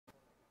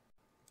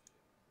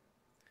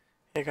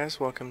Hey guys,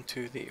 welcome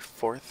to the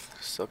fourth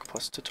Cilk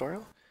Plus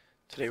tutorial.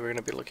 Today we're going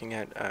to be looking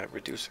at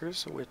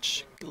reducers,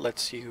 which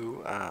lets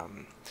you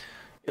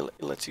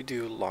it lets you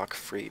do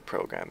lock-free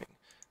programming.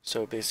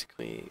 So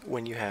basically,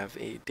 when you have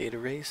a data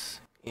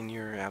race in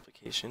your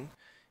application,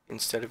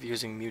 instead of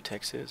using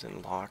mutexes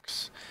and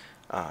locks,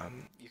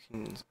 you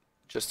can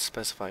just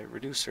specify a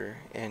reducer,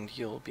 and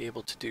you'll be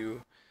able to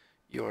do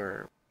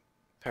your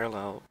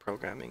parallel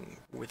programming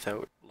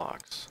without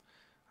locks.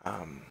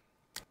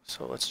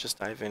 So let's just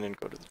dive in and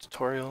go to the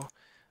tutorial,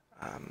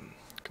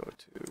 go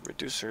to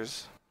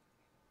reducers.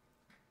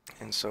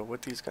 And so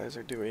what these guys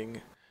are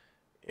doing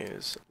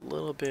is a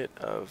little bit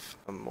of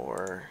a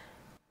more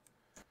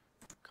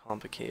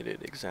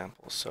complicated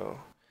example. So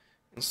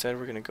instead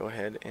we're going to go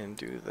ahead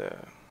and we're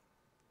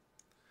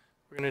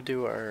going to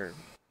do our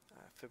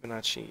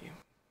Fibonacci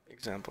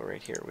example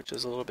right here, which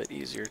is a little bit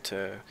easier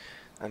to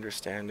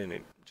understand, and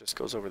it just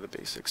goes over the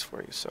basics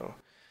for you. So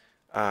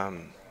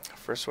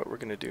first what we're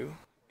going to do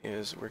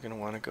is we're going to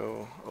want to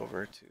go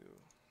over to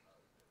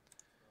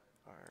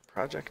our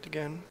project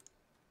again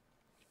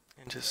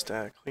and just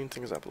clean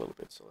things up a little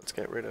bit. So let's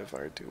get rid of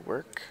our do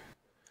work.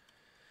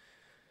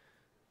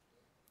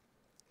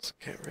 Let's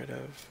get rid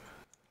of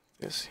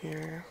this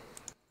here.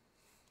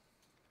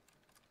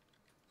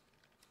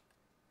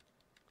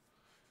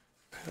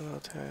 Parallel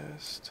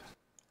test.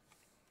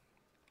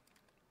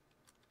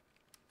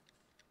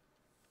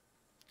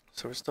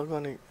 So we're still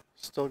going to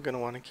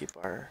want to keep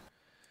our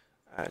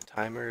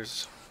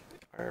timers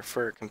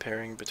for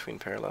comparing between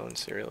parallel and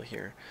serial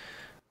here.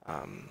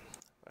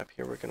 Up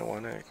here we're going to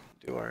want to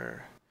do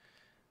our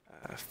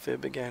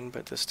fib again,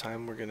 but this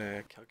time we're going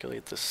to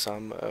calculate the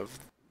sum of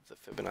the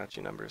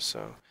Fibonacci numbers.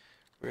 So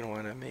we're going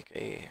to want to make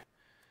a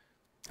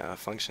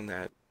function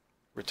that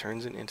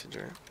returns an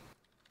integer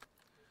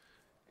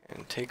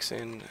and takes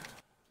in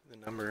the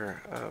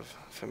number of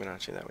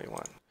Fibonacci that we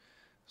want.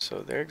 So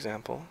their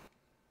example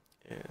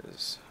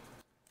is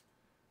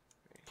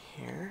right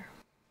here.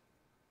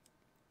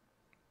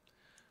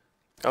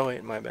 Oh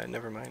wait, my bad,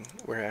 never mind.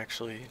 We're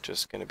actually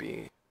just going to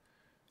be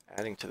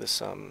adding to the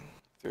sum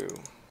through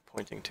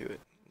pointing to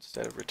it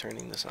instead of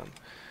returning the sum.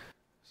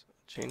 So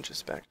change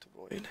this back to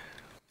void.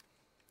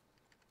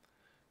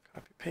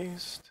 Copy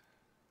paste.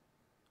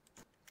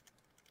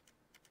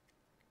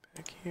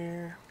 Back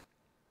here.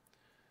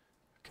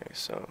 Okay,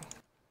 so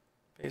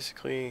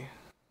basically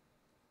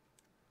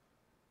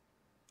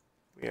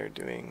we are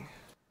doing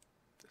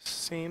the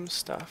same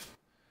stuff.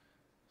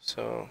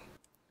 So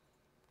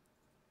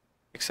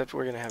except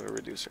we're going to have a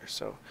reducer.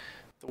 So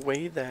the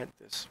way that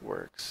this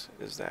works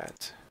is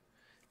that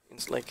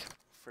it's like,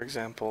 for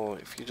example,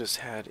 if you just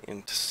had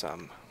int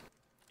sum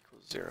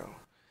equals 0,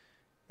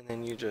 and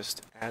then you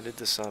just added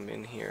the sum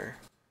in here,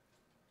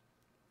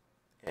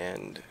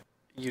 and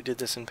you did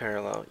this in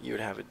parallel, you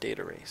would have a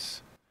data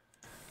race.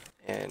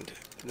 And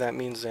that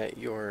means that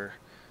your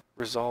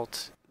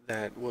result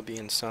that will be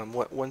in sum,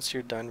 once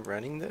you're done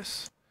running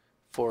this,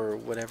 for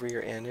whatever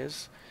your n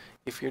is,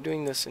 if you're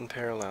doing this in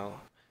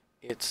parallel,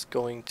 it's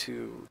going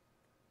to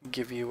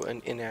give you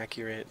an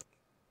inaccurate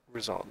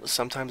result.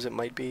 Sometimes it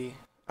might be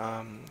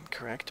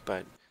correct,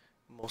 but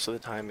most of the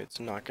time it's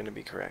not going to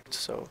be correct.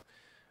 So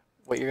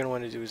what you're going to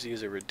want to do is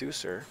use a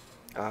reducer,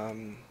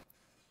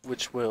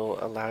 which will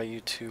allow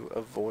you to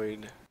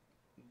avoid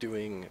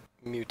doing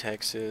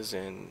mutexes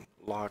and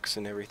locks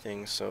and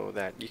everything, so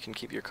that you can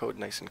keep your code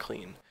nice and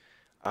clean.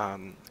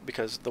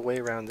 Because the way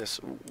around this,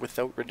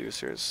 without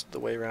reducers, the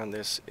way around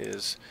this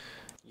is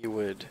you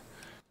would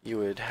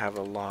have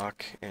a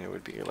lock, and it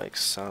would be like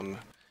sum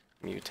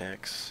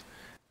mutex,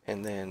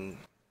 and then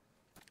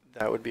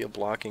that would be a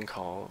blocking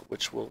call,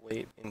 which will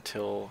wait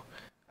until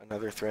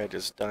another thread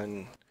is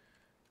done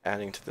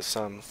adding to the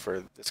sum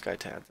for this guy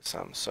to add the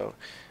sum. So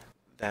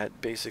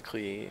that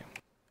basically,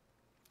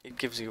 it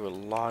gives you a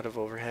lot of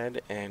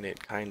overhead, and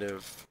it kind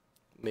of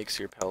makes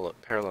your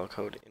parallel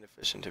code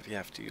inefficient if you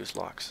have to use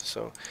locks.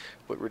 So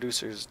what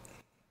reducers,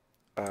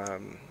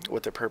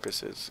 what their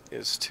purpose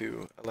is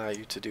to allow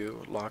you to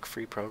do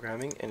lock-free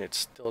programming, and it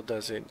still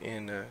does it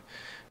in a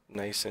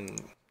nice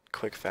and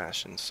quick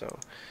fashion. So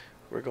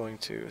we're going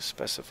to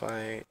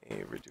specify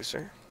a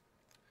reducer,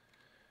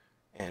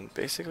 and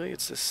basically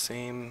it's the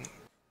same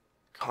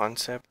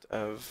concept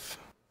of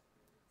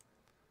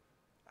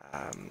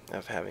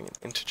having an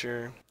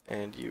integer,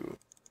 and you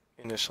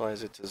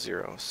initialize it to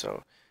 0.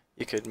 So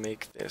you could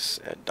make this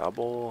a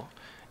double.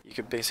 You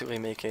could basically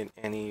make it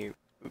any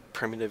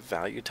primitive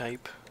value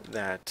type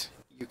that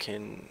you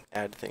can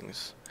add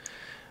things.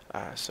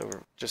 So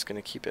we're just going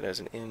to keep it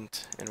as an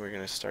int, and we're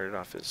going to start it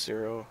off as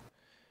 0.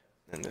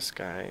 And this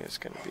guy is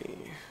going to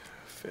be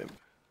fib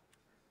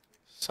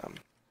sum.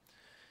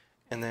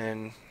 And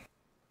then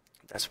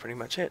that's pretty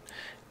much it.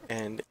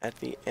 And at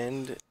the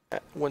end,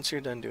 once you're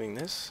done doing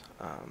this,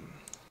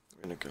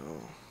 we're going to go,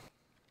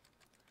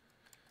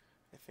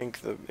 I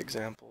think the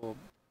example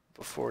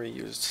before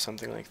used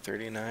something like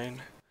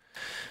 39.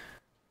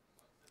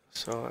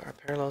 So our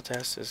parallel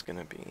test is going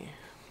to be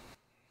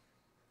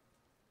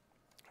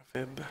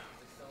fib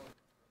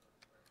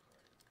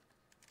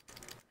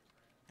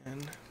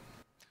n.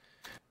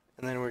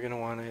 and then we're going to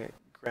want to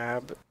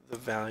grab the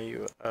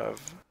value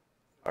of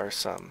our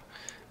sum.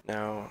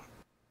 Now,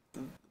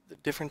 the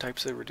different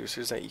types of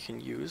reducers that you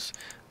can use,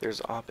 there's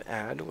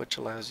op-add, which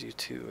allows you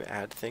to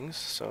add things,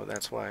 so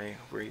that's why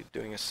we're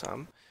doing a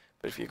sum.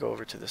 But if you go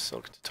over to the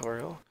Cilk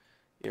tutorial,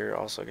 you're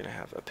also going to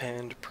have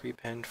append,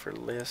 prepend for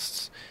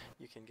lists.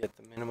 You can get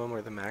the minimum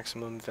or the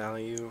maximum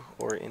value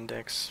or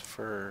index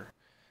for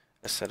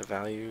a set of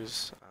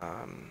values.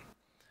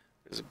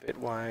 There's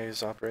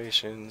bitwise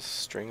operations,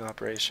 string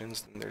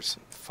operations, and there's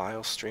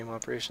file stream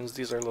operations.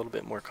 These are a little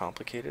bit more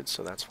complicated,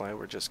 so that's why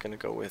we're just going to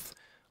go with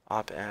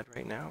op-add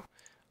right now.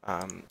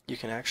 You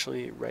can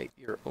actually write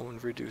your own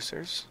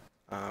reducers,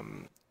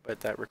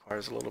 but that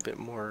requires a little bit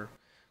more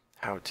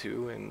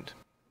how-to, and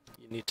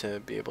you need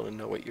to be able to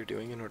know what you're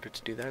doing in order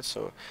to do that.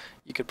 So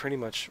you could pretty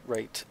much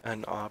write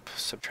an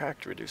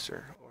op-subtract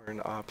reducer or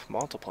an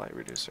op-multiply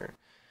reducer,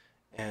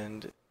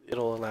 and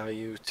it'll allow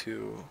you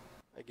to,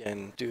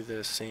 again, do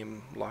the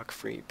same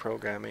lock-free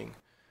programming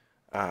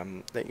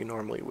that you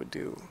normally would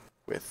do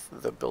with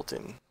the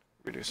built-in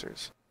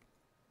reducers.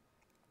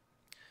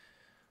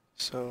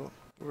 So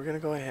we're going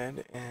to go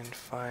ahead and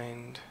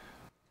find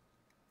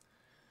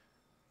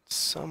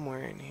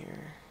somewhere in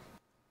here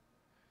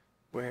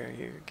where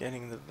you're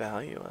getting the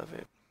value of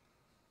it.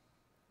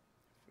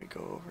 If we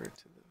go over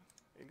to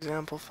the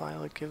example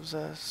file it gives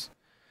us,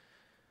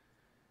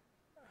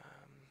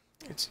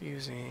 it's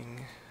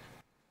using,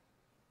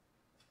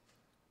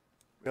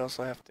 we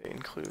also have to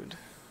include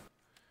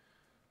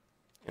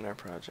in our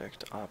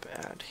project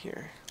op-add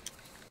here.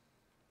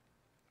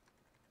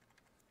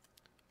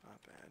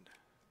 Op-add.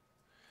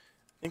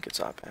 I think it's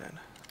op-add.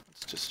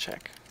 Let's just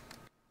check.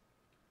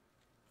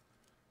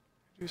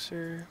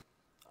 Reducer,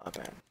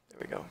 op-add. There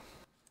we go.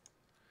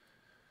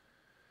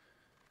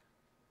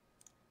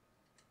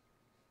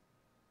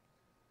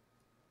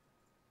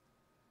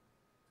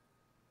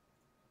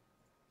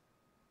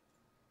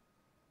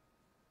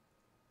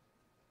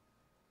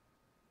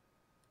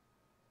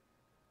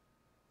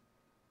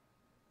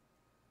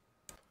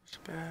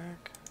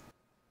 Back.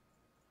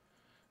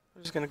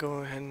 I'm just going to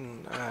go ahead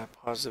and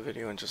pause the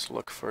video and just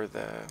look for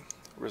the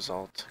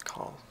result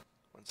call.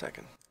 1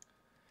 second.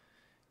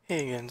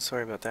 Hey again,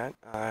 sorry about that.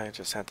 I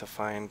just had to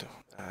find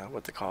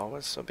what the call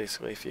was. So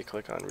basically if you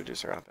click on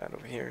reducer op-add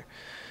over here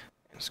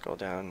and scroll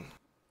down,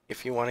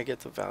 if you want to get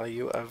the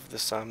value of the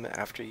sum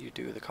after you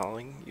do the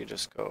calling, you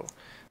just go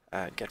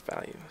get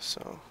value.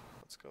 So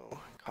let's go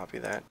copy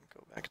that,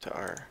 go back to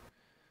our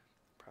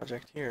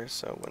project here.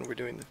 So when we're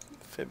doing the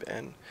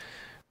fib-n,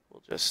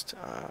 we'll just,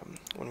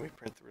 when we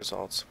print the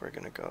results, we're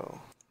going to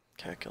go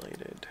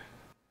calculated.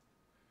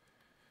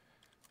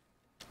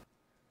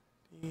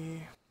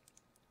 I'm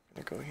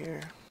going to go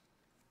here.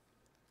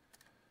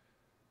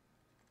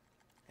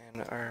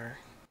 And our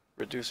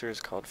reducer is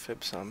called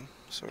fib_sum,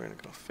 so we're going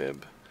to go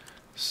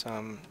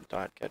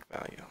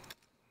fib_sum.getValue.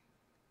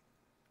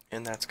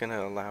 And that's going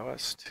to allow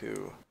us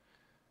to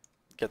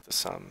get the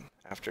sum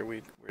after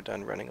we're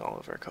done running all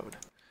of our code.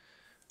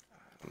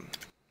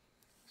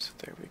 So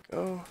there we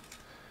go.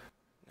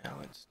 Now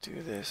let's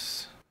do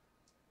this.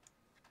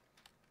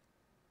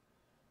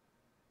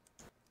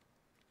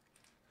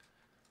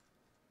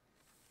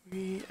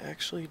 We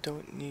actually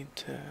don't need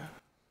to,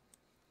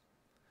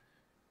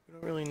 we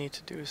don't really need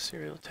to do a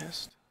serial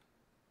test.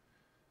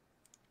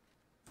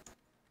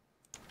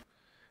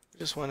 We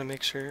just want to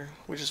make sure,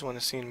 we just want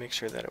to see and make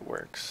sure that it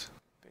works,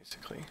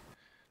 basically.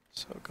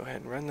 So go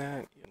ahead and run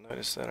that. You'll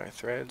notice that our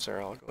threads are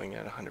all going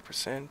at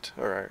 100%,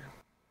 or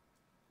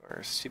our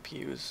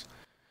CPUs.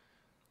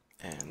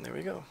 And there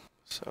we go.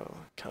 So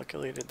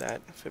calculated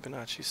that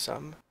Fibonacci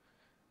sum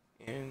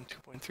in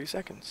 2.3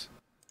 seconds.